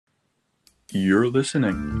You're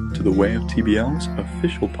listening to the Way of TBL's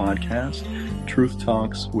official podcast, Truth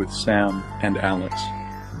Talks with Sam and Alex.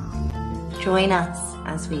 Join us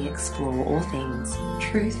as we explore all things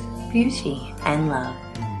truth, beauty, and love.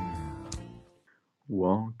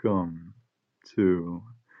 Welcome to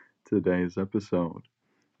today's episode.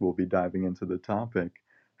 We'll be diving into the topic,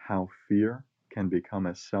 how fear can become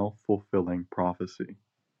a self-fulfilling prophecy.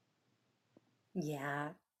 Yeah,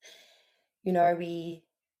 we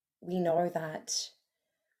know that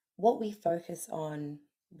what we focus on,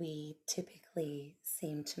 we typically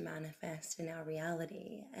seem to manifest in our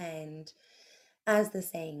reality. And as the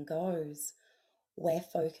saying goes, where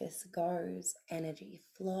focus goes, energy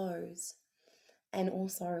flows. And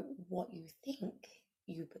also what you think,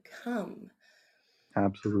 you become.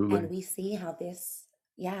 Absolutely. And we see how this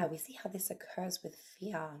occurs with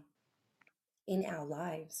fear in our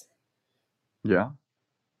lives. Yeah.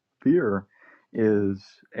 Fear is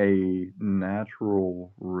a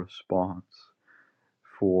natural response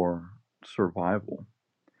for survival.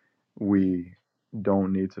 We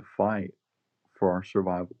don't need to fight for our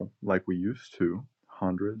survival like we used to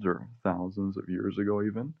hundreds or thousands of years ago,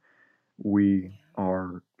 even. We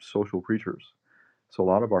are social creatures. So a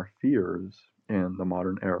lot of our fears in the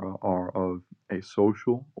modern era are of a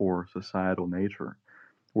social or societal nature.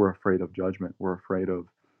 We're afraid of judgment. We're afraid of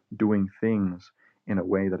doing things in a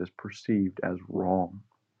way that is perceived as wrong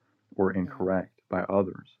or incorrect by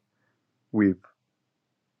others. We've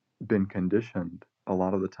been conditioned a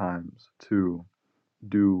lot of the times to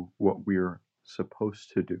do what we're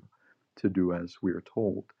supposed to do as we are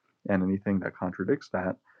told. And anything that contradicts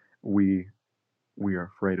that, we we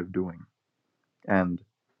are afraid of doing. And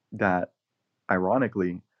that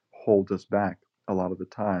ironically holds us back a lot of the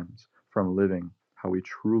times from living how we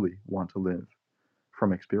truly want to live,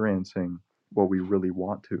 from experiencing what we really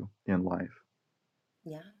want to in life.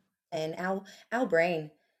 Yeah. And our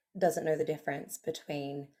brain doesn't know the difference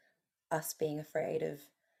between us being afraid of,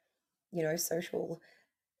 social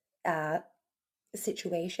uh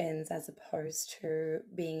situations as opposed to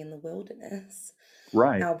being in the wilderness.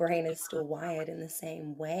 Right. Our brain is still wired in the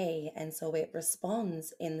same way, and so it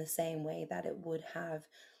responds in the same way that it would have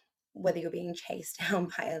whether you're being chased down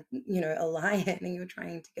by a lion and you're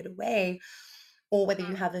trying to get away, or whether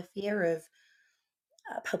you have a fear of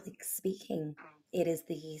public speaking. It is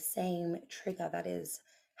the same trigger that is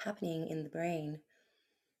happening in the brain.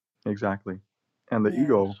 Exactly. And the Yeah.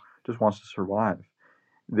 ego just wants to survive.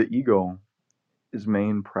 The ego's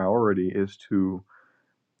main priority is to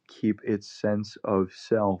keep its sense of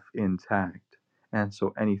self intact. And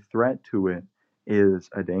so any threat to it is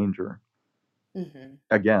a danger. Mm-hmm.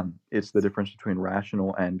 Again, it's the difference between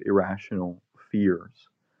rational and irrational fears.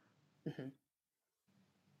 Mm-hmm.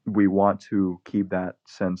 We want to keep that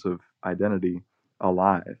sense of identity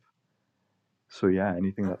alive. So, yeah,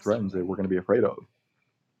 anything that threatens it, we're Absolutely. going to be afraid of.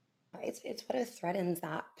 It's what it threatens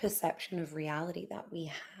that perception of reality that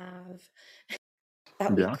we have,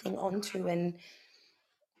 that we Yeah, cling on to. And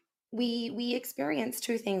we experience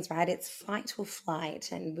two things, right? It's fight or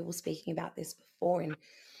flight. And we were speaking about this before. And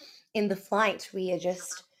in the flight, we are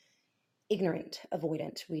just ignorant,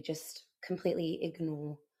 avoidant. We just completely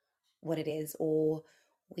ignore what it is, or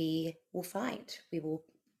we will fight. We will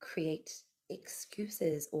create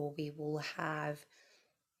excuses, or we will have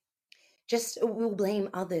we'll blame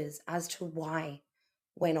others as to why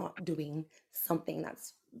we're not doing something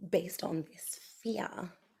that's based on this fear.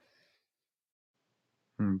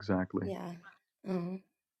 exactly. Yeah. Mhm.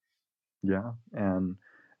 Yeah. And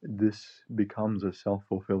this becomes a self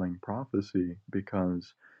fulfilling prophecy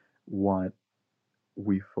because what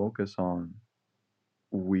we focus on,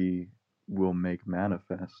 we will make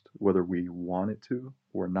manifest, whether we want it to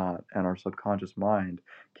or not. And our subconscious mind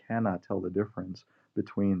cannot tell the difference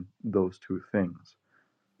between those two things.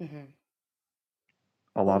 Mhm.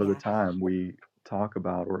 A Oh lot of the yeah. time, we talk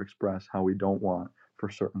about or express how we don't want for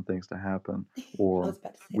certain things to happen, I or was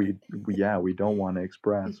about to say we don't want to that.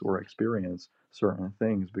 express or experience certain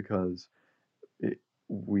things because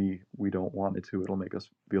we don't want it to. It'll make us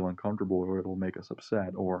feel uncomfortable, or it'll make us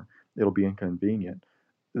upset, or it'll be inconvenient.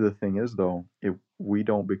 The thing is, though, if we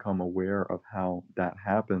don't become aware of how that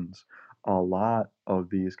happens, a lot of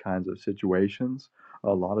these kinds of situations,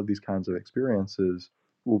 a lot of these kinds of experiences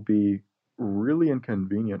will be really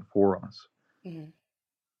inconvenient for us Mhm.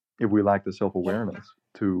 if we lack the self Yeah, awareness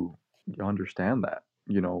to understand that.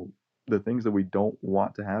 The things that we don't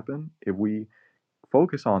want to happen, if we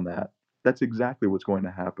focus on that, that's exactly what's going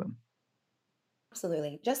to happen.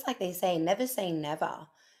 absolutely. Just like they say never,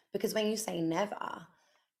 because when you say never,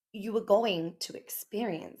 you are going to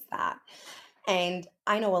experience that. And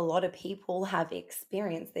I know a lot of people have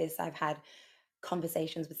experienced this. I've had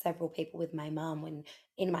conversations with several people with my mum when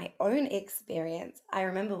in my own experience, I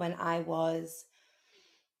remember when I was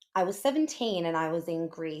 17 and I was in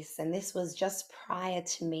Greece, and this was just prior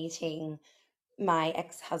to meeting my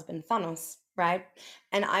ex-husband Thanos, right?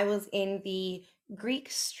 And I was in the Greek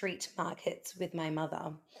street markets with my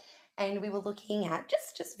mother, and we were looking at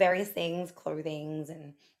just various things, clothings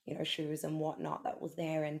and shoes and whatnot that was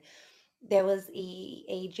there. And there was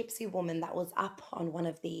a gypsy woman that was up on one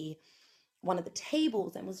of the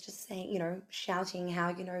tables and was just saying, shouting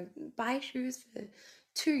how, buy shoes for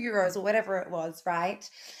 €2 or whatever it was, right?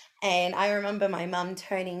 And I remember my mum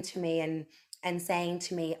turning to me and saying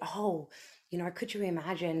to me, "Oh, could you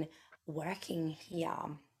imagine working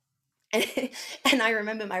here?" And I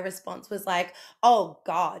remember my response was like, "Oh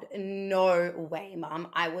God, no way, mum.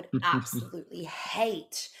 I would absolutely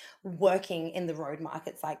hate working in the road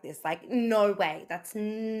markets like this. Like, no way. That's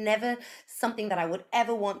never something that I would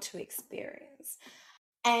ever want to experience."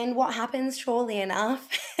 And what happens, surely enough,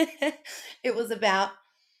 it was about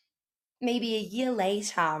maybe a year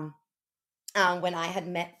later, when I had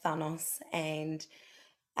met Thanos, and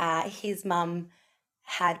his mum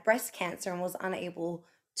had breast cancer and was unable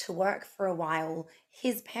to work for a while.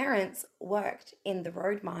 His parents worked in the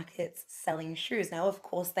road markets selling shoes. Now, of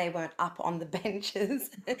course, they weren't up on the benches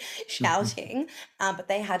shouting, but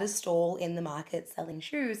they had a stall in the market selling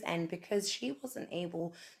shoes. And because she wasn't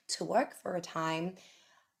able to work for a time,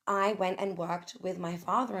 I went and worked with my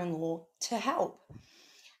father in law to help.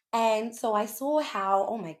 And so I saw how,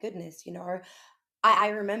 oh my goodness, I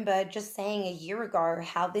remember just saying a year ago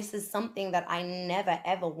how this is something that I never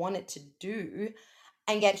ever wanted to do.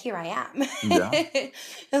 And yet here I am. Yeah,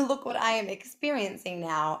 And look what I am experiencing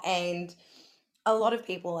now. And a lot of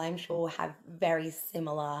people, I'm sure, have very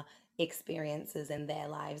similar experiences in their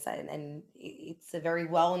lives. And it's a very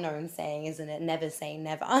well known saying, isn't it? Never say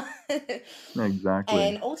never. exactly.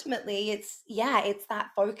 And ultimately, it's that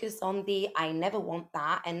focus on the I never want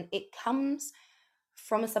that. And it comes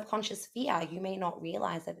from a subconscious fear. You may not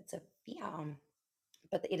realize that it's a fear,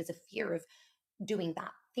 but it is a fear of doing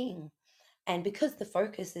that thing. And because the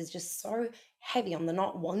focus is just so heavy on the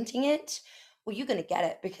not wanting it, well, you're going to get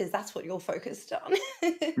it because that's what you're focused on.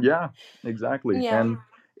 Yeah, exactly. Yeah. And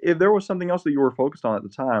if there was something else that you were focused on at the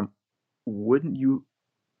time, wouldn't you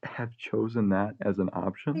have chosen that as an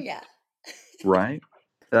option? Yeah. Right?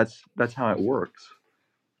 That's how it works.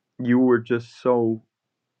 You were just so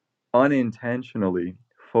unintentionally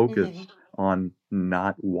Hmm. focused on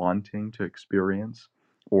not wanting to experience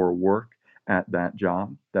or work at that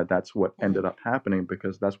job that's what ended Hmm. up happening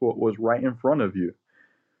because that's what was right in front of you.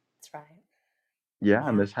 That's right. Yeah,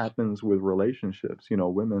 and Yeah. this happens with relationships.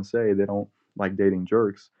 Women say they don't like dating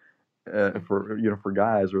jerks, Mm. for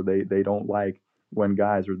guys, or they don't like when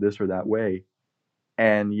guys are this or that way,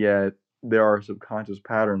 and yet there are subconscious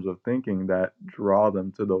patterns of thinking that draw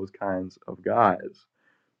them to those kinds of guys.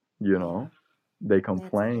 you Yeah. know they That's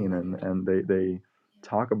complain absolutely and right. they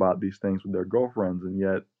talk about these things with their girlfriends, and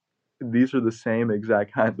yet these are the same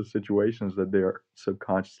exact kinds of situations that they're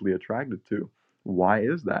subconsciously attracted to. Why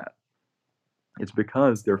is that? It's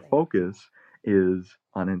because their Absolutely. focus is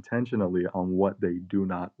unintentionally on what they do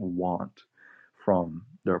not want from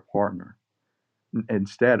their partner,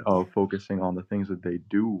 instead Yeah. of focusing on the things that they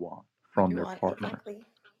do want I from do their want partner. exactly.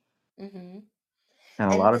 Hmm. And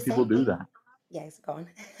a And lot the of people same do thing. that. Yes, go on.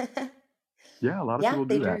 Yeah, a lot of Yeah, people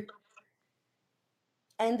they do that. do.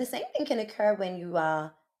 And the same thing can occur when you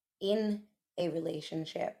are in a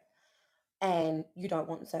relationship and you don't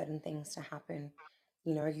want certain things to happen.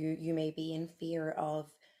 You may be in fear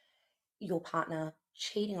of your partner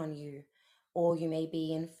cheating on you, or you may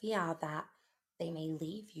be in fear that they may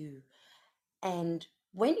leave you. And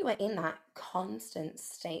when you are in that constant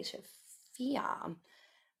state of fear,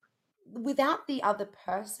 without the other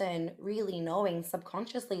person really knowing,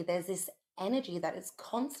 subconsciously there's this energy that is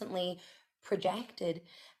constantly projected.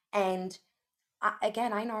 And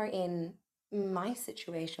again, I know in my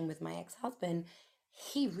situation with my ex-husband,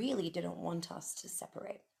 he really didn't want us to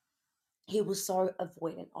separate. He was so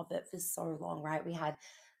avoidant of it for so long, right? We had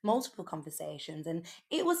multiple conversations and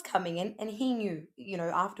it was coming in, and he knew,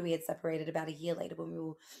 after we had separated about a year later when we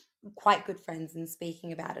were quite good friends and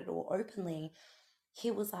speaking about it all openly, he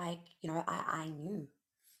was like, I knew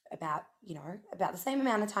about the same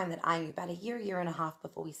amount of time that I knew, about a year and a half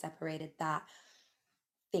before we separated, that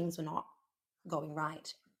things were not going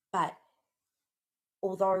right. But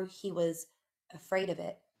although he was afraid of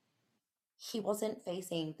it, he wasn't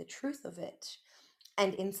facing the truth of it.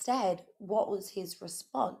 And instead, what was his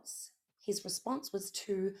response? His response was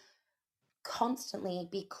to constantly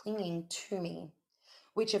be clinging to me,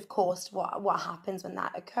 which of course what happens when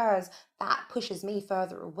that occurs, that pushes me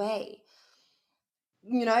further away.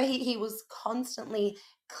 He was constantly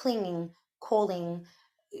clinging, calling,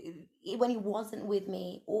 when he wasn't with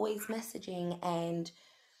me, always messaging, and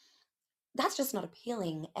that's just not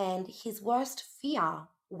appealing. And his worst fear,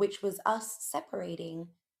 which was us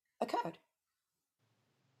separating, occurred.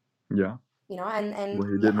 Yeah. And What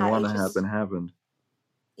he didn't yeah, want it's to happen just happened.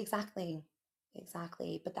 exactly,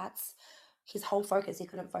 exactly. But that's his whole focus. He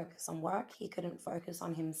couldn't focus on work. He couldn't focus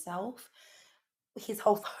on himself. His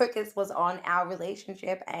whole focus was on our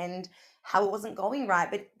relationship and how it wasn't going right.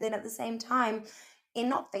 But then at the same time, in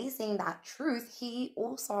not facing that truth, he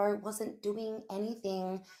also wasn't doing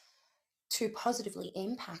anything to positively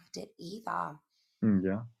impact it either.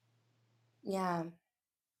 Yeah. Yeah.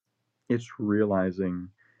 It's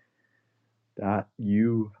realizing that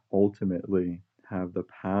you ultimately have the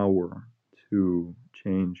power to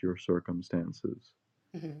change your circumstances,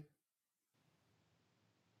 Hmm.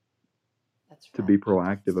 That's to right. be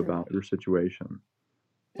It's proactive through, about your situation,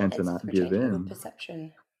 yeah, and to it's not through give changing your in,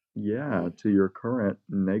 perception. yeah, Mm, to your current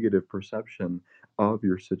negative perception of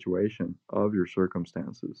your situation, of your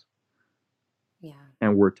circumstances. yeah.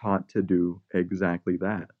 And we're taught to do exactly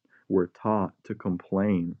that. We're taught to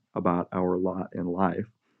complain about our lot in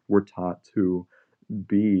life. We're taught to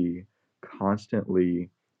be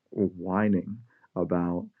constantly whining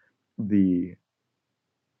about the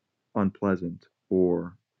unpleasant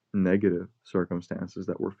or negative circumstances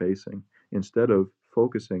that we're facing instead of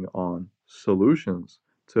focusing on solutions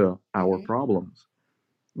to our Hmm. problems.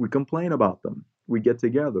 We complain about them. We get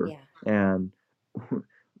together Yeah. and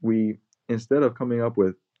we, instead of coming up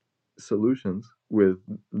with solutions with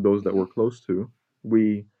those that Hmm. we're close to,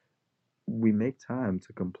 we we make time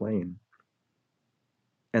to complain,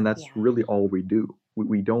 and that's Yeah. really all we do.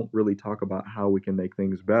 We don't really talk about how we can make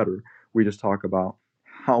things better. We just talk about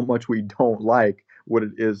how much we don't like what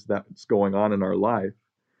it is that's going on in our life,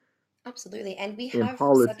 Absolutely. And we in have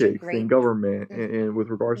such a politics, in great, government, mhm, and with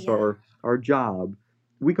regards to yeah. our job.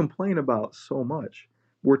 We complain about so much.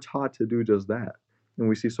 We're taught to do just that. And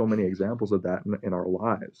we see so many Hmm. examples of that in our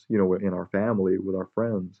lives, you know, in our family, with our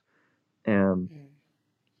friends. And Hmm.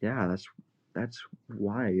 yeah, that's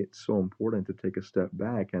why it's so important to take a step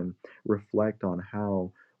back and reflect on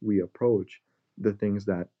how we approach the things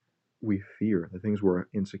that we fear, the things we're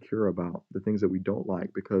insecure about, the things that we don't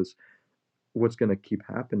like, because what's going to keep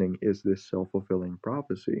happening is this self-fulfilling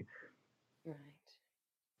prophecy. Right.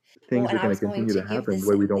 Well, Things and are I going to was going continue to to give happen the this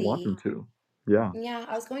way we don't want them the to. Yeah. yeah,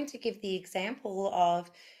 I was going to give the example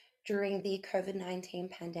of during the COVID-19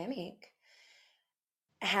 pandemic,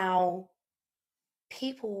 how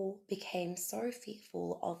people became so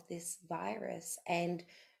fearful of this virus. And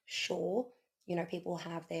sure, people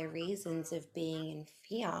have their reasons of being in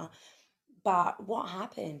fear, but what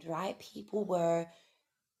happened, right? People were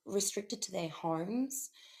restricted to their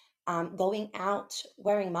homes, going out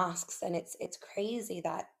wearing masks, and it's crazy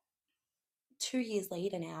that 2 years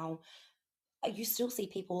later now, you still see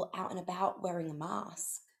people out and about wearing a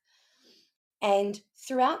mask. And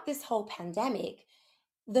throughout this whole pandemic,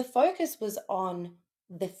 the focus was on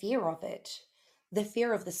the fear of it, the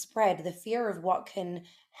fear of the spread, the fear of what can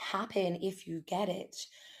happen if you get it.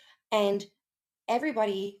 And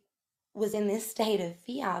everybody was in this state of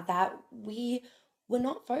fear that we were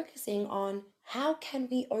not focusing on how can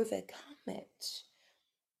we overcome it,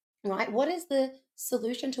 right? What is the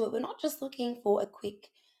solution to it? We're not just looking for a quick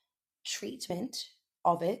treatment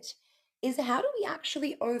of it. Is how do we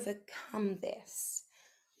actually overcome this?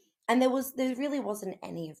 And there really wasn't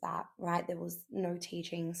any of that, right? There was no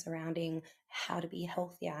teaching surrounding how to be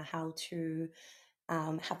healthier, how to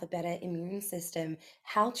have a better immune system,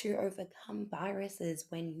 how to overcome viruses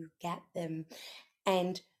when you get them,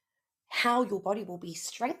 and how your body will be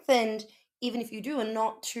strengthened even if you do, and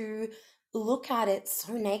not to look at it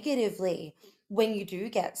so negatively when you do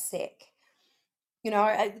get sick.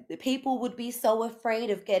 People would be so afraid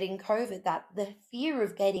of getting COVID that the fear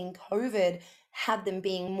of getting COVID had them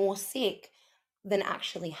being more sick than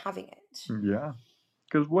actually having it. Yeah.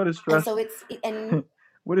 Because what is And stress? so and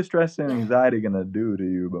What is stress and yeah, anxiety going to do to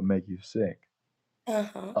you but make you sick?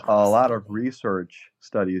 uh-huh, A lot of absolutely. research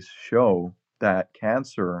studies show that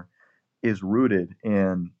cancer is rooted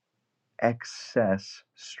in excess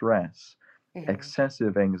stress. Hmm.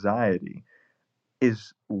 Excessive anxiety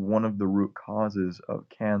is one of the root causes of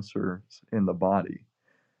cancers in the body.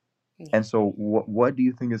 And Yeah, so, what do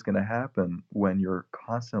you think is going to happen when you're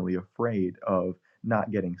constantly afraid of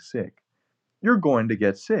not getting sick? You're going to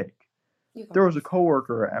get sick. you're going There to was get a sick.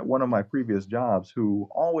 coworker at one of my previous jobs who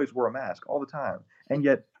always wore a mask all the time, and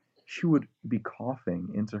yet she would be coughing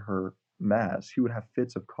into her mask. She would have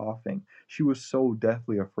fits of coughing. She was so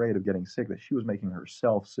deathly afraid of getting sick that she was making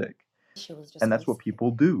herself sick. She was just And so that's what sick.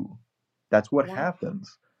 people do. That's what Yeah.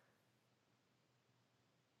 happens.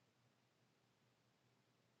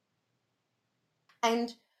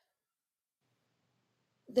 And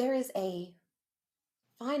there is a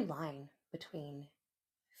fine line between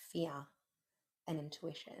fear and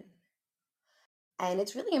intuition. And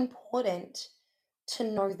it's really important to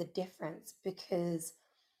know the difference because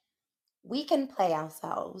we can play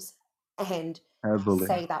ourselves and Heavily.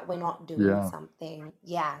 say that we're not doing Yeah. something,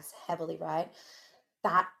 yes, heavily, right?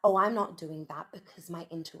 That, oh, I'm not doing that because my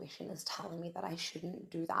intuition is telling me that I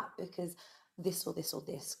shouldn't do that because this or this or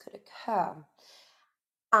this could occur.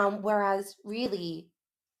 Whereas really,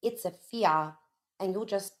 it's a fear, and you're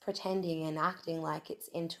just pretending and acting like it's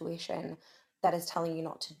intuition that is telling you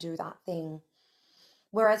not to do that thing.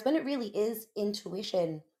 Whereas when it really is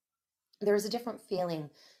intuition, there is a different feeling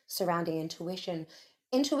surrounding intuition.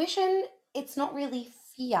 Intuition, it's not really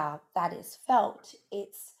fear that is felt,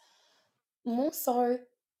 it's more so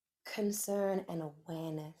concern and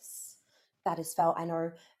awareness that is felt. I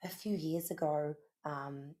know a few years ago,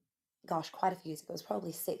 um, gosh, quite a few years ago, it was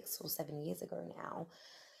probably 6 or 7 years ago now.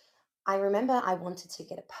 I remember I wanted to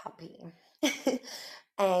get a puppy.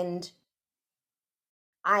 And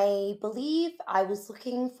I believe I was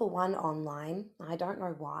looking for one online. I don't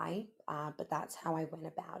know why, but that's how I went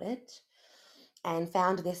about it. And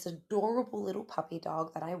found this adorable little puppy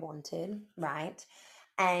dog that I wanted, right?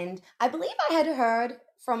 And I believe I had heard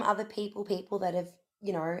from other people that have,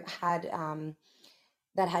 had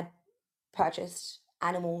that had purchased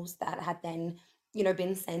animals that had then,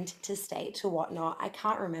 been sent to state to whatnot. I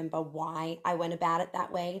can't remember why I went about it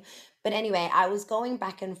that way. But anyway, I was going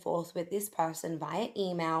back and forth with this person via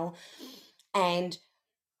email. And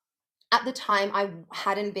at the time, I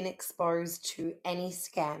hadn't been exposed to any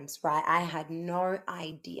scams, right? I had no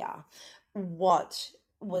idea what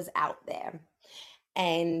was out there.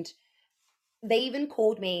 And they even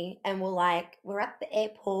called me and were like, "We're at the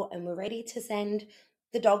airport and we're ready to send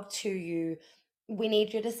the dog to you. We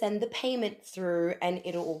need you to send the payment through and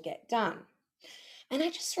it'll all get done." And I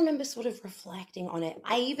just remember sort of reflecting on it.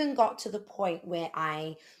 I even got to the point where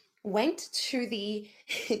I went to the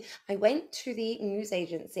I went to the news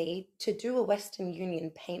agency to do a Western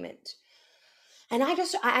Union payment. And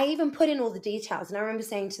I even put in all the details, and I remember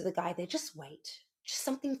saying to the guy there, "Just wait. Just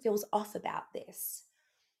something feels off about this.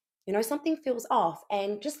 Something feels off,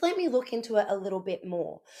 and just let me look into it a little bit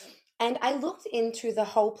more." And I looked into the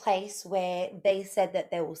whole place where they said that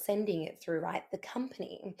they were sending it through, right? The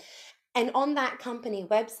company. And on that company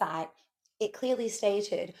website, it clearly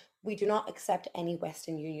stated, "We do not accept any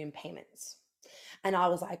Western Union payments." And I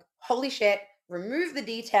was like, "Holy shit, remove the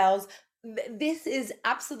details. This is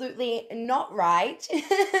absolutely not right."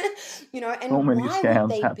 So And many why would scams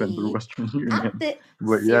they happen through be Western at Union. the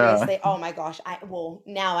But yeah. seriously? Oh my gosh.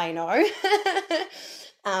 Now I know.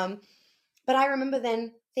 um, but I remember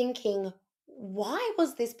then thinking, why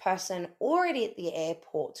was this person already at the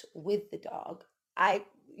airport with the dog?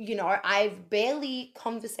 I've barely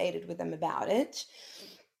conversated with them about it.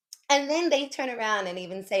 And then they turn around and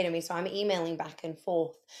even say to me, so I'm emailing back and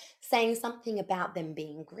forth, saying something about them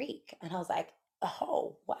being Greek. And I was like,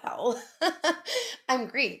 "Oh, wow, I'm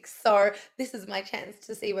Greek. So this is my chance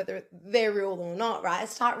to see whether they're real or not," right? I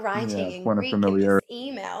start Yeah, writing in point of Greek in this familiarity.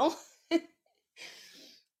 email.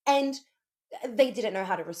 And they didn't know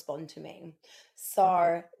how to respond to me.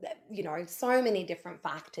 So, so many different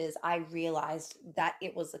factors. I realized that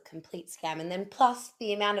it was a complete scam. And then, plus,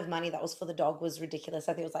 the amount of money that was for the dog was ridiculous.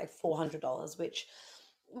 I think it was like $400, which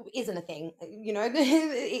isn't a thing.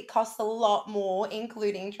 It costs a lot more,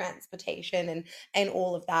 including transportation and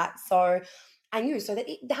all of that. So, I knew so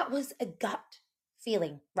that was a gut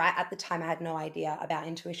feeling, right? At the time, I had no idea about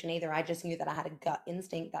intuition either. I just knew that I had a gut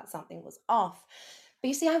instinct that something was off. But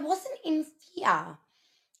you see, I wasn't in fear.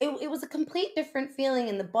 It was a complete different feeling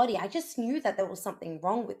in the body. I just knew that there was something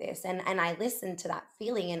wrong with this. And I listened to that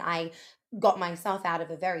feeling, and I got myself out of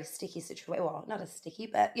a very sticky situation. Well, not as sticky,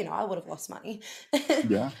 but I would have lost money.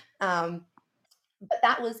 Yeah. um, but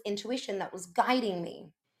that was intuition that was guiding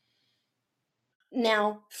me.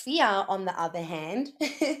 Now, fear, on the other hand,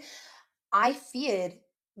 I feared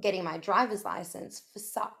getting my driver's license for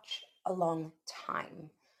such a long time.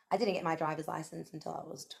 I didn't get my driver's license until I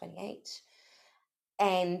was 28.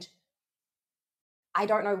 And I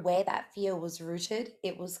don't know where that fear was rooted.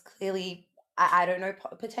 It was clearly, I don't know,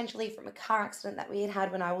 potentially from a car accident that we had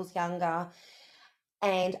had when I was younger.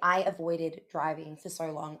 And I avoided driving for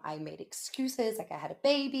so long. I made excuses, like I had a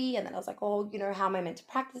baby, and then I was like, oh, how am I meant to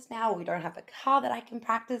practice now? We don't have a car that I can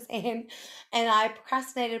practice in. And I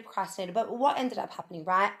procrastinated. But what ended up happening,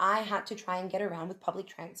 right? I had to try and get around with public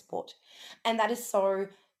transport. And that is so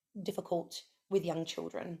difficult with young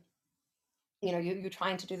children. You're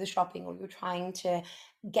trying to do the shopping, or you're trying to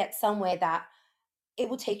get somewhere that it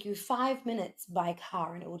will take you 5 minutes by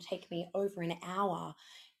car, and it will take me over an hour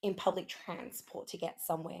in public transport to get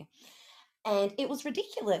somewhere. And it was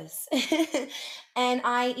ridiculous. And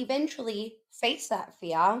I eventually faced that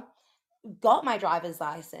fear, got my driver's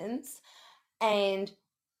license, and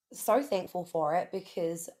so thankful for it,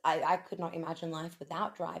 because I could not imagine life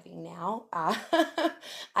without driving now.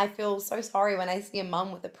 I feel so sorry when I see a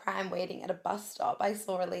mum with a pram waiting at a bus stop. I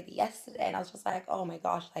saw a lady yesterday and I was just like, oh my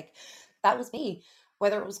gosh, like that was me.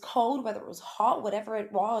 Whether it was cold, whether it was hot, whatever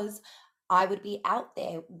it was, I would be out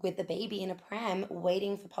there with the baby in a pram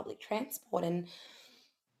waiting for public transport. And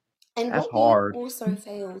That's what we hard. also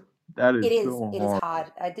failed, That is so it is hard.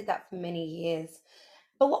 hard. I did that for many years.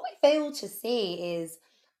 But what we fail to see is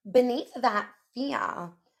beneath that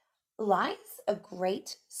fear lies a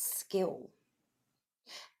great skill.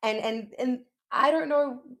 And I don't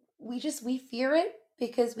know, we fear it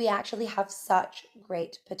because we actually have such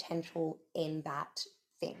great potential in that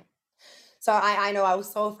thing. So I know I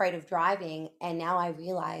was so afraid of driving, and now I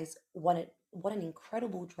realize what an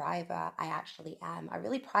incredible driver I actually am. I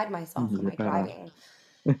really pride myself on my Yeah. driving.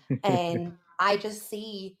 And I just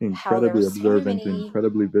see how there are Incredibly so observant, many.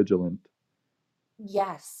 incredibly vigilant.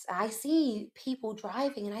 Yes, I see people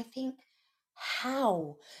driving and I think,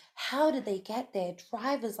 how? How did they get their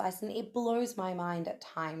driver's license? It blows my mind at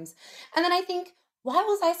times. And then I think, why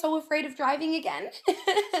was I so afraid of driving again?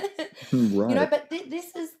 Right. But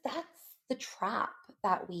that's the trap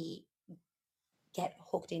that we get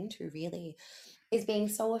hooked into, really, is being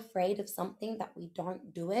so afraid of something that we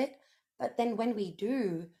don't do it. But then when we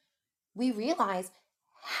do, we realize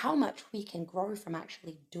how much we can grow from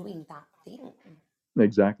actually doing that thing.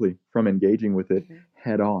 Exactly. From engaging with it Mhm.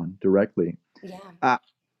 head on directly. Yeah. Uh,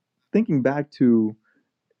 Thinking back to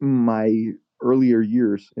my earlier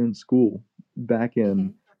years in school, back in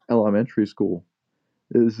Mhm. elementary school,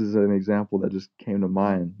 this is an example that just came to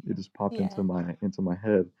mind. It just popped Yeah. into my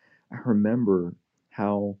head. I remember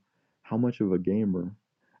how how much of a gamer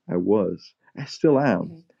I was. I still am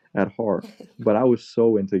Mhm. at heart, but I was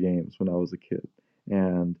so into games when I was a kid.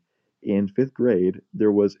 And in 5th grade,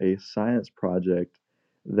 there was a science project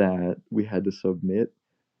that we had to submit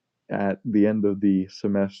at the end of the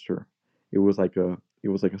semester. It was like a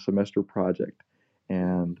semester project, Mhm.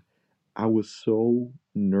 and I was so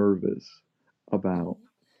nervous about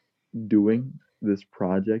Mhm. doing this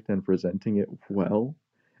project and presenting it well.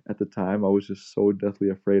 At the time, I was just so deathly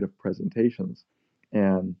afraid of presentations.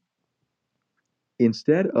 And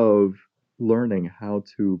instead of learning how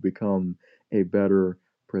to become a better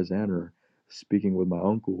presenter, speaking with my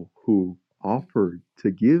uncle, who Mhm. offered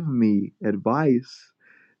to give me advice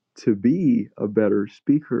to be a better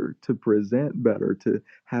speaker, to present better, to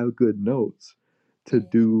have good notes, to Mhm.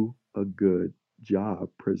 do a good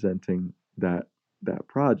job presenting that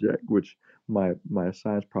project, which my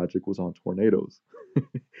science project was on tornadoes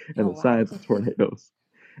and Oh, the wow. science of tornadoes.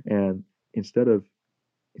 And instead of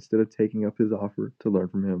instead of taking up his offer to learn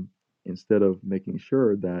from him, instead of making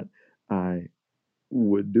sure that I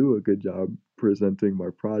would do a good job presenting my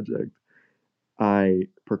project, I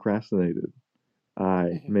procrastinated.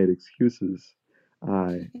 I Mhm. made excuses.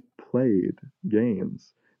 I played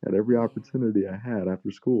games at every Yeah. opportunity I had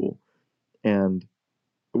after school. And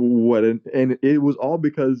and it was all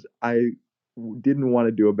because I didn't want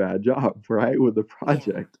to do a bad job, right, with the Yeah.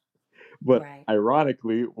 project. But Right.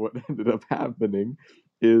 ironically, what ended up happening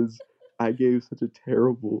is I gave such a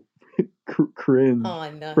terrible cringe Oh,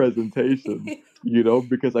 no. presentation,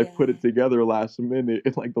 because I put Yeah. it together last minute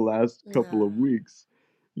in like the last couple of Ah, weeks.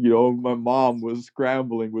 oh My goodness. mom was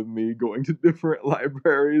scrambling with me, going to different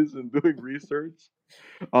libraries and doing research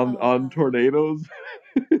Oh, on wow. tornadoes.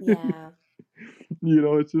 Yeah.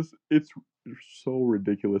 It's so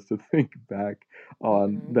ridiculous to think back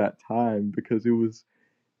on Mhm. that time because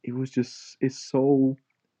it's so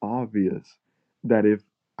obvious that if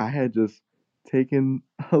I had just taken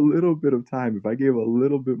a little bit of time, if I gave a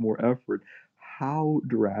little bit more effort, how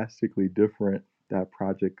drastically different that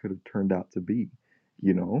project could have turned out to be,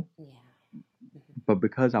 you know? Yeah. Mhm. But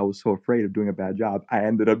because I was so afraid of doing a bad job, I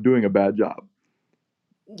ended up doing a bad job.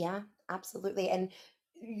 Yeah, absolutely. And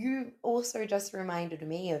you also just reminded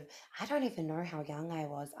me of, I don't even know how young I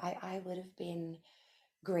was. I would have been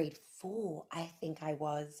grade 4, I think I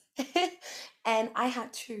was. And I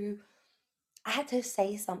had to I had to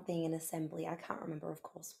say something in assembly. I can't remember, of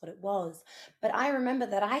course, what it was, but I remember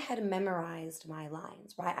that I had memorized my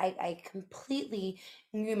lines, right? I completely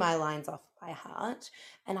knew my lines off by heart.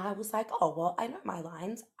 And I was like, oh, well, I know my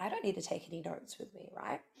lines. I don't need to take any notes with me,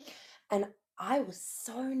 right? And I was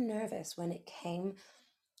so nervous when it came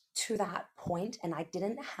to that point, and I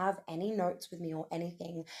didn't have any notes with me or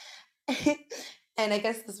anything. And I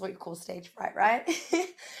guess this is what you call stage fright, right?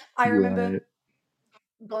 I remember Right.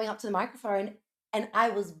 going up to the microphone and I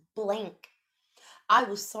was blank. I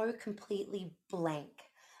was so completely blank.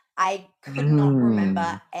 I could not remember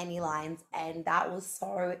Mm. any lines, and that was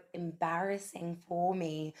so embarrassing for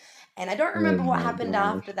me. And I don't Oh remember what my happened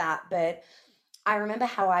after gosh. that, but I remember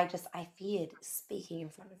how I feared speaking in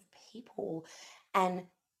front of people, and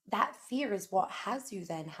that fear is what has you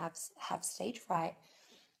then have stage fright,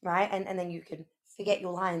 right? And then you can forget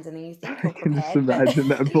your lines, and then you think I you're can just prepared, but imagine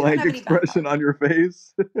that you don't blank have any backup. expression on your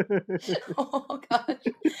face. Oh gosh,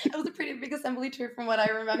 it was a pretty big assembly too, from what I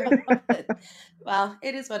remember. But well,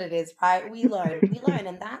 it is what it is, right? We learn,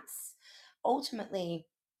 and that's ultimately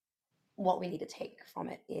what we need to take from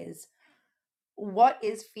it is, what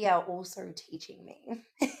is fear also teaching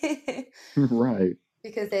me? Right.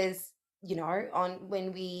 Because there's, on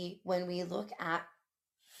when we look at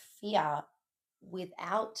fear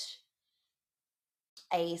without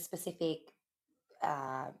a specific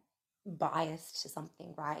uh, bias to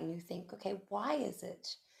something, right? And you think, okay, why is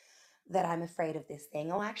it that I'm afraid of this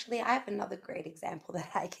thing? Oh, actually, I have another great example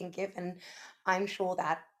that I can give, and I'm sure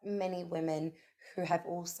that many women who have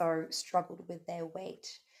also struggled with their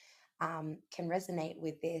weight can resonate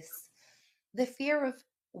with this. The fear of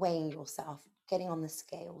weighing yourself, getting on the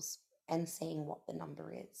scales, and seeing what the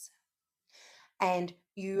number is, and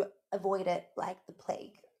you avoid it like the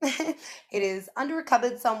plague. It is under a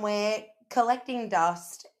cupboard somewhere, collecting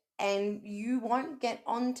dust, and you won't get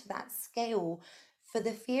onto that scale for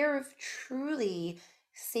the fear of truly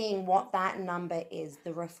seeing what that number is,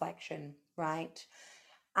 the reflection, right?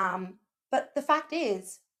 Um, but the fact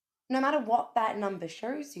is, no matter what that number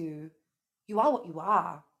shows you, you are what you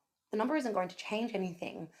are. The number isn't going to change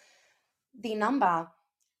anything. The number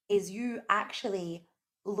is you actually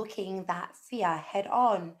looking that fear head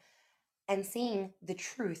on and seeing the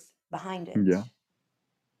truth behind it, Yeah,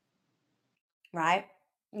 right?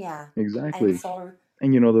 Yeah. And exactly. so,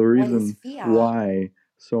 And the what is reason fear? why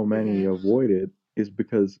so many Mm-hmm. avoid it is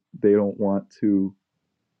because they don't want to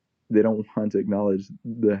acknowledge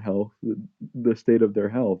the health, the state of their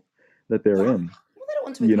health that they're Yeah. in. Well, they don't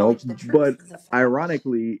want to acknowledge the truth But of the fact.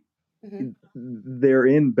 ironically, Mm-hmm. they're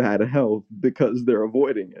in bad health because they're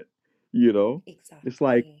avoiding it. You know, it's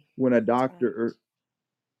like Exactly. when a That's right.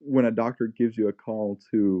 doctor gives you a call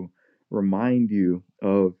to remind you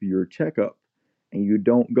of your checkup and you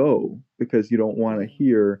don't go because you don't want to Mm-hmm.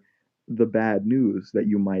 hear the bad news that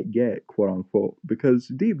you might get, quote unquote, because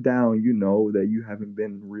deep down you know that you haven't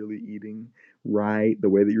been really eating right the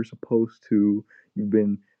way that you're supposed to. You've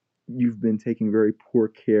been taking very poor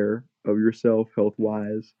care of yourself health Mm-hmm.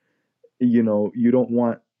 wise. You don't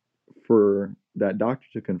want for that doctor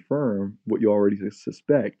to confirm what you already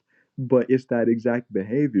suspect, but it's that exact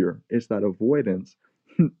behavior, it's that avoidance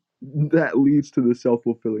that leads to the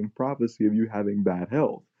self-fulfilling prophecy of you having bad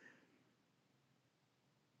health.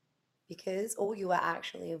 Because all you are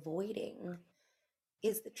actually avoiding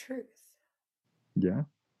is the truth. Yeah,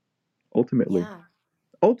 ultimately. Yeah.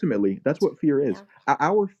 Ultimately, that's what fear is. Yeah.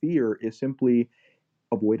 Our fear is simply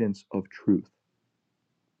avoidance of truth.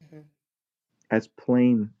 Mm-hmm. As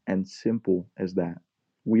plain and simple as that.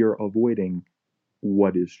 We are avoiding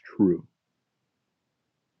what is true.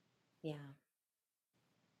 Yeah.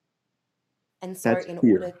 And so, That's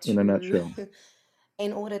fear in a nutshell.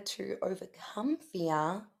 in order to overcome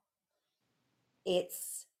fear,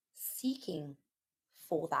 it's seeking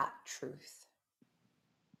for that truth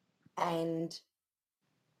and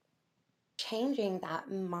changing that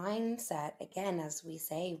mindset. Again, as we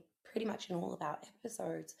say pretty much in all of our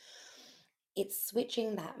episodes, it's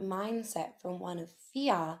switching that mindset from one of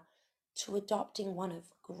fear to adopting one of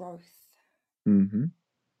growth, Hmm.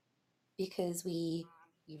 because we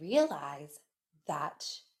realize that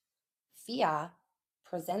fear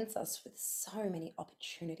presents us with so many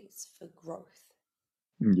opportunities for growth.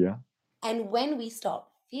 Yeah, And when we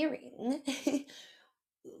stop fearing,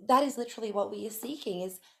 that is literally what we are seeking,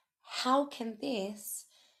 is how can this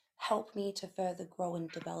help me to further grow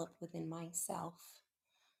and develop within myself?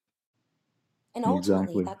 And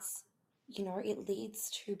ultimately, exactly. that's, it leads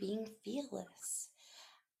to being fearless.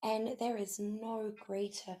 And there is no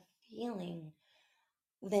greater feeling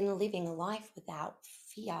than living a life without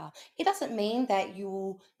fear. It doesn't mean that you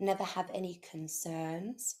will never have any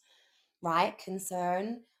concerns. right?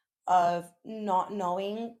 Concern of not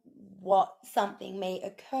knowing what something may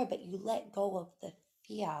occur, but you let go of the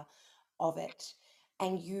fear of it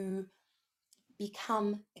and you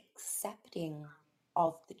become accepting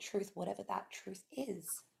of the truth, whatever that truth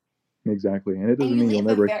is. Exactly. And it And doesn't you mean you'll live a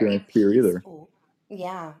never very experience fear either. peaceful,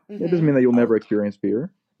 yeah, It doesn't mean that you'll never oh, experience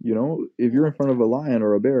fear. You know, if you're no, in it front of a doesn't. lion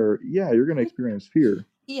or a bear, yeah, you're going to experience fear.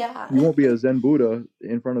 Yeah. You won't be a Zen Buddha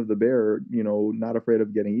in front of the bear, you know, not afraid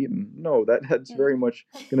of getting eaten. No, that's very No. much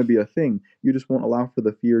going to be a thing. You just won't allow for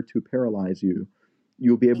the fear to paralyze you.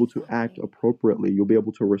 You'll be able to act Exactly. appropriately. You'll be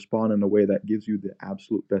able to respond in a way that gives you the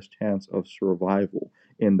absolute best chance of survival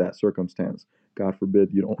in that circumstance. God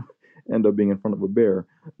forbid you don't end up being in front of a bear.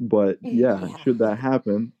 But yeah, Yeah. should that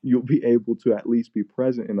happen, you'll be able to at least be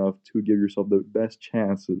present enough to give yourself the best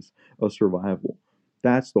chances of survival.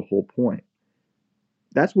 That's the whole point.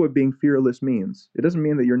 That's what being fearless means. It doesn't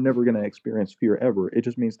mean that you're never going to Mhm. experience fear ever. It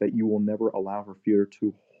just means that you will never allow for fear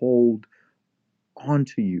to hold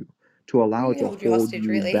onto you, to allow it to Hold you hold hostage, you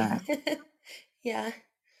really. back. Yeah,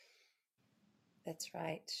 that's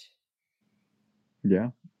right.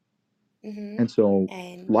 Yeah. Hmm. And so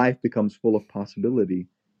And life becomes full of possibility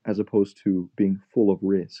as opposed to being full of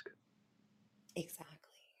risk. exactly.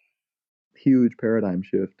 Huge paradigm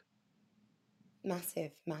shift.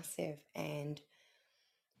 Massive, massive. And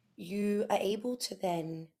you are able to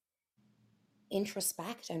then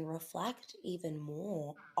introspect and reflect even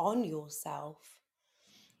more on yourself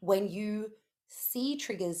when you see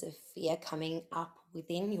triggers of fear coming up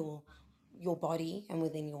within your body and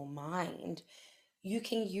within your mind. You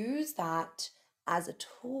can use that as a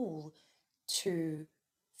tool to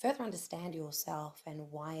further understand yourself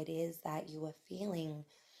and why it is that you are feeling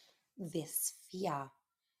this fear.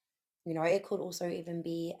 You know, it could also even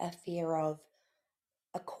be a fear of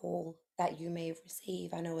a call that you may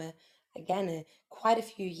receive. I know, again, quite a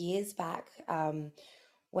few years back,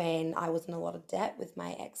 when I was in a lot of debt with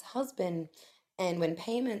my ex husband and when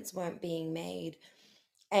payments weren't being made,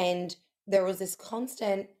 and there was this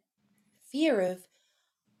constant fear of,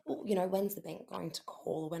 "Oh, you know, when's the bank going to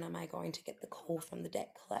call? When am I going to get the call from the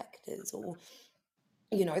debt collectors?" Or,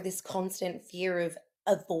 you know, this constant fear of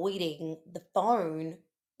avoiding the phone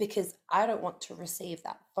because I don't want to receive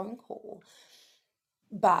that phone call.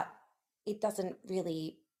 But it doesn't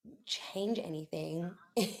really change anything.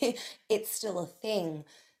 It's still a thing.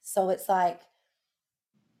 So it's like,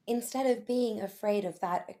 instead of being afraid of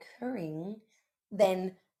that occurring,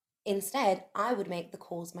 then instead I would make the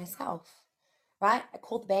calls myself, right? I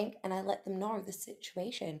call the bank and I let them know the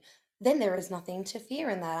situation. Then there is nothing to fear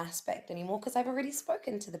in that aspect anymore because I've already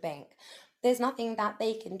spoken to the bank. There's nothing that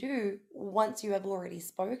they can do once you have already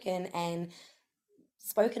spoken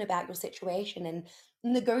about your situation and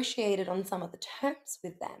negotiated on some of the terms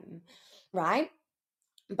with them, right?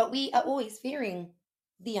 But we are always fearing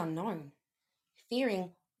the unknown,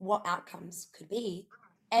 fearing what outcomes could be.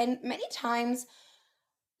 And many times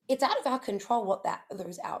it's out of our control what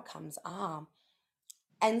those outcomes are.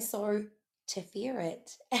 And so to fear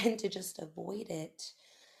it and to just avoid it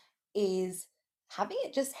is having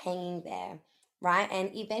it just hanging there, right?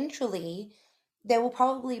 And eventually there will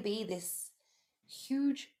probably be this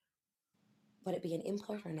huge, would it be an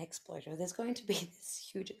implosion or an explosion? There's going to be this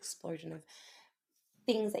huge explosion of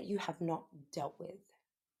things that you have not dealt with.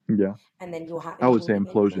 Yeah. And then I it would will say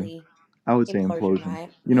implosion. eventually I would say implosion, implosion.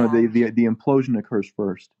 right? You know, Yeah. the implosion occurs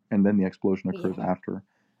first, and then the explosion occurs Yeah. after.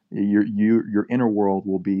 Your inner world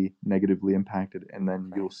will be negatively impacted, and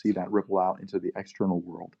then you'll see Correct. that ripple out into the external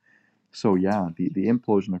world. So That's yeah, the right.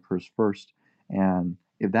 implosion occurs first, and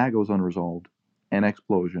if that goes unresolved, an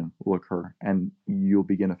explosion will occur, and you'll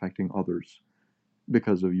begin affecting others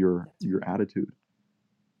because of That's your attitude.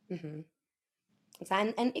 right.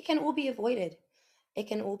 And it can all be avoided. It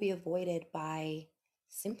can all be avoided by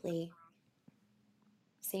simply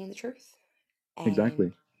seeing the truth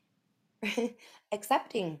Exactly. and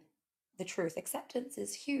accepting the truth. Acceptance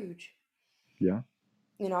is huge. Yeah.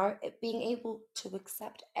 You know, being able to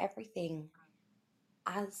accept everything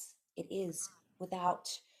as it is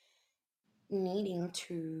without needing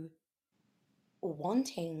to or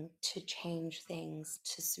wanting to change things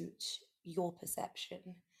to suit your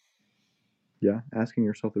perception. Yeah. Asking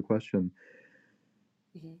yourself the question,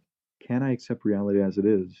 Hmm. can I accept reality as it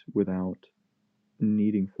is without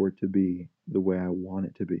needing for it to be the way I want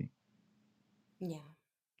it to be? Yeah,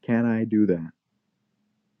 Can I do that?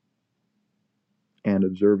 And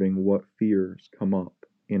observing what fears come up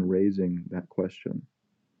in raising that question.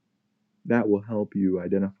 That will help you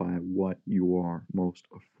identify what you are most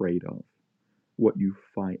afraid of, what you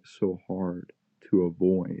fight so hard to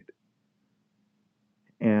avoid.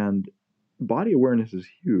 And body awareness is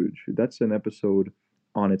huge. That's an episode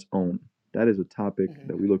on its own. That is a topic Hmm.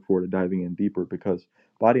 that we look forward to diving in deeper because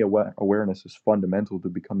awareness is fundamental to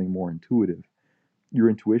becoming more intuitive. Your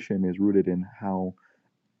intuition is rooted in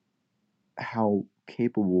how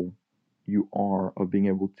capable you are of being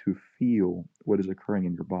able to feel what is occurring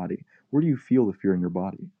in your body. Where do you feel the fear in your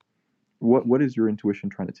body? What is your intuition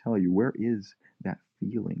trying to tell you? Where is that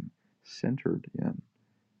feeling centered in?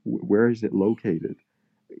 Where is it Yeah, located?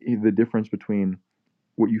 The difference between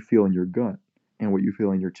what you feel in your gut and what you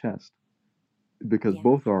feel in your chest, because yeah,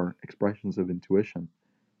 both are expressions of intuition.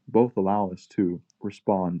 Both allow us to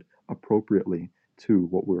respond appropriately to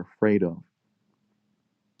what we're afraid of.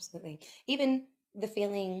 absolutely. Even the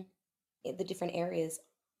feeling, the different areas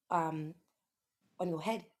um, on your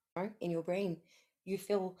head, in your brain, you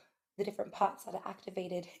feel the different parts that are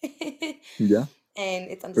activated, Yeah. and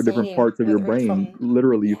it's Or different understanding parts of your whether it's brain, from,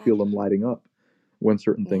 literally, you yeah, feel them lighting up when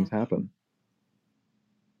certain yeah, things happen.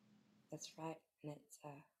 that's right, and it's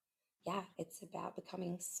yeah, it's about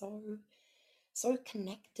becoming so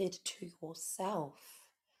connected to yourself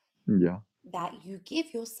Yeah. that you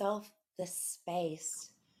give yourself the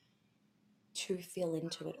space to feel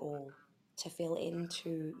into it all, to feel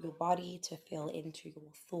into your body, to feel into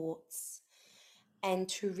your thoughts, and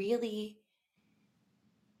to really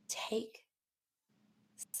take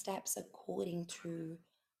steps according to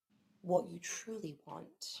what you truly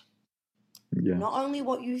want. Not Yes. only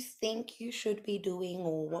what you think you should be doing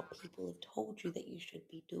or what people have told you that you should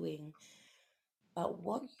be doing, but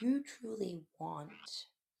what you truly want.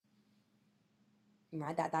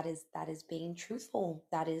 Right? That is being truthful.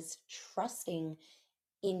 That is trusting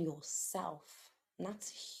in yourself. And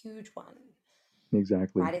that's a huge one.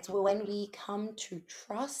 Exactly. Right? It's when we come to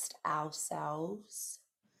trust ourselves,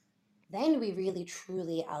 then we really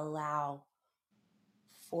truly allow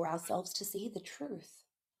for ourselves to see the truth.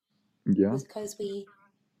 Yeah. Because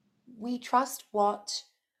we trust what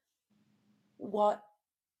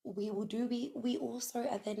we will do. We also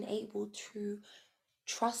are then able to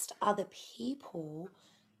trust other people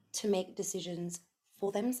to make decisions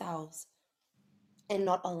for themselves and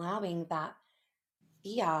not allowing that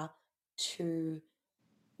fear to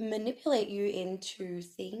manipulate you into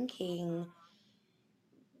thinking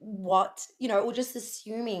what, or just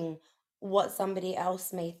assuming what somebody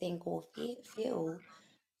else may think or feel.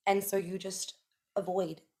 And so you just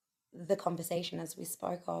avoid the conversation, as we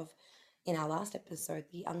spoke of in our last episode,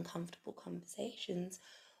 the uncomfortable conversations.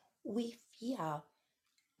 We fear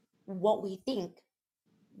what we think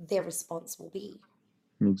their response will be.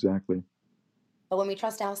 Exactly. But when we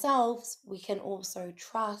trust ourselves, we can also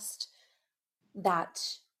trust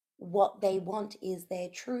that what they want is their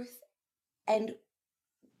truth, and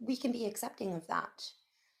we can be accepting of that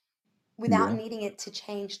without Yeah. needing it to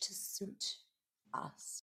change to suit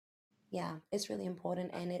us. Yeah, it's really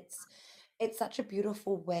important, and it's such a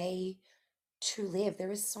beautiful way to live.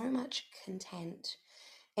 There is so much content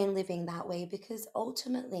in living that way because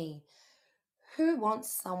ultimately, who wants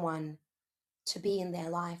someone to be in their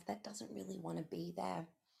life that doesn't really want to be there?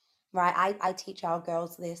 Right? I teach our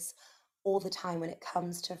girls this all the time when it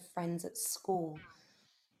comes to friends at school.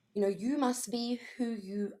 You must be who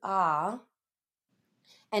you are.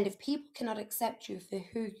 And if people cannot accept you for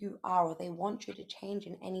who you are or they want you to change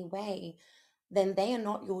in any way, then they are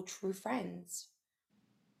not your true friends.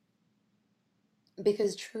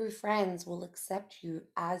 Because true friends will accept you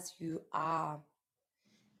as you are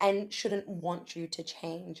and shouldn't want you to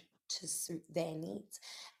change to suit their needs.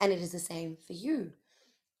 And it is the same for you.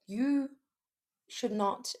 You should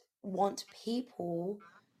not want people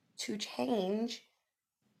to change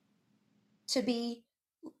to be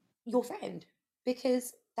your friend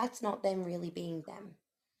because that's not them really being them.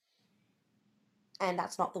 And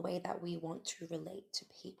that's not the way that we want to relate to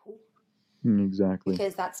people Exactly.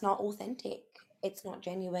 because that's not authentic. It's not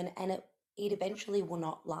genuine and it eventually will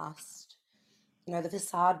not last. The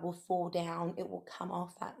facade will fall down, it will come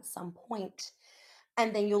off at some point,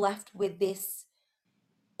 and then you're left with this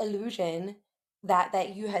illusion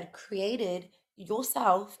that you had created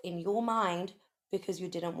yourself in your mind because you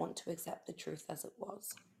didn't want to accept the truth as it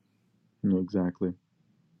was Exactly.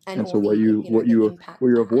 and And so all the the what impact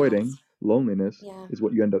you're that avoiding, has. loneliness, Yeah, is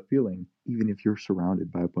what you end up feeling, even if you're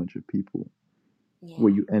surrounded by a bunch of people. What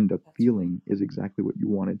yeah, you end up that's right. feeling is exactly what you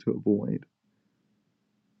wanted to avoid.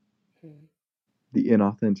 Hmm. The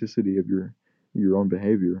inauthenticity of your own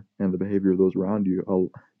behavior and the behavior of those around you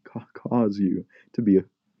cause you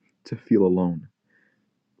to feel alone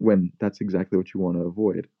when that's exactly what you want to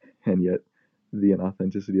avoid. And yet the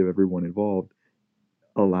inauthenticity of everyone involved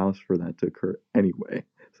allows for that to occur anyway.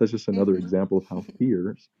 So that's just another Hmm. example of how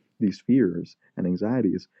fears these fears and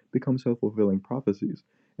anxieties become self-fulfilling prophecies.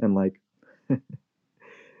 And like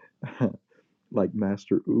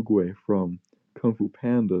Master Oogway from Kung Fu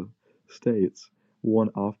Panda states, one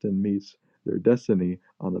often meets their destiny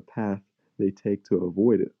on the path they take to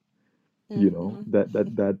avoid it. Hmm.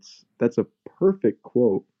 That's a perfect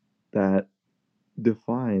quote that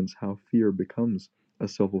defines how fear becomes a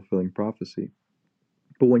self-fulfilling prophecy.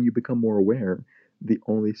 But when you become more aware, the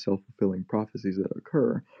only self-fulfilling prophecies that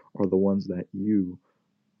occur are the ones that you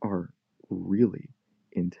are really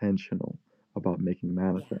intentional about making Yeah,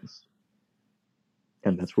 manifest.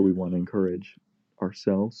 And that's what we want to exactly. encourage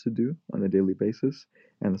ourselves to do on a daily basis.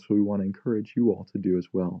 And that's what we want to encourage you all to do as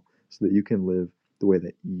well, so that you can live the way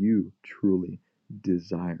that you truly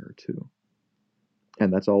desire to.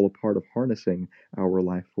 And that's all a part of harnessing our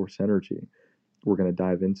life force energy. We're going to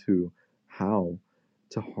dive into how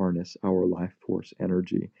to harness our life force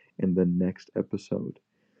energy in the next episode.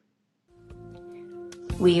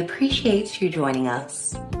 We appreciate you joining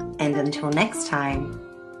us. And until next time,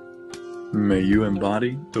 May you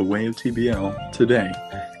embody the way of TBL today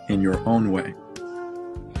in your own way.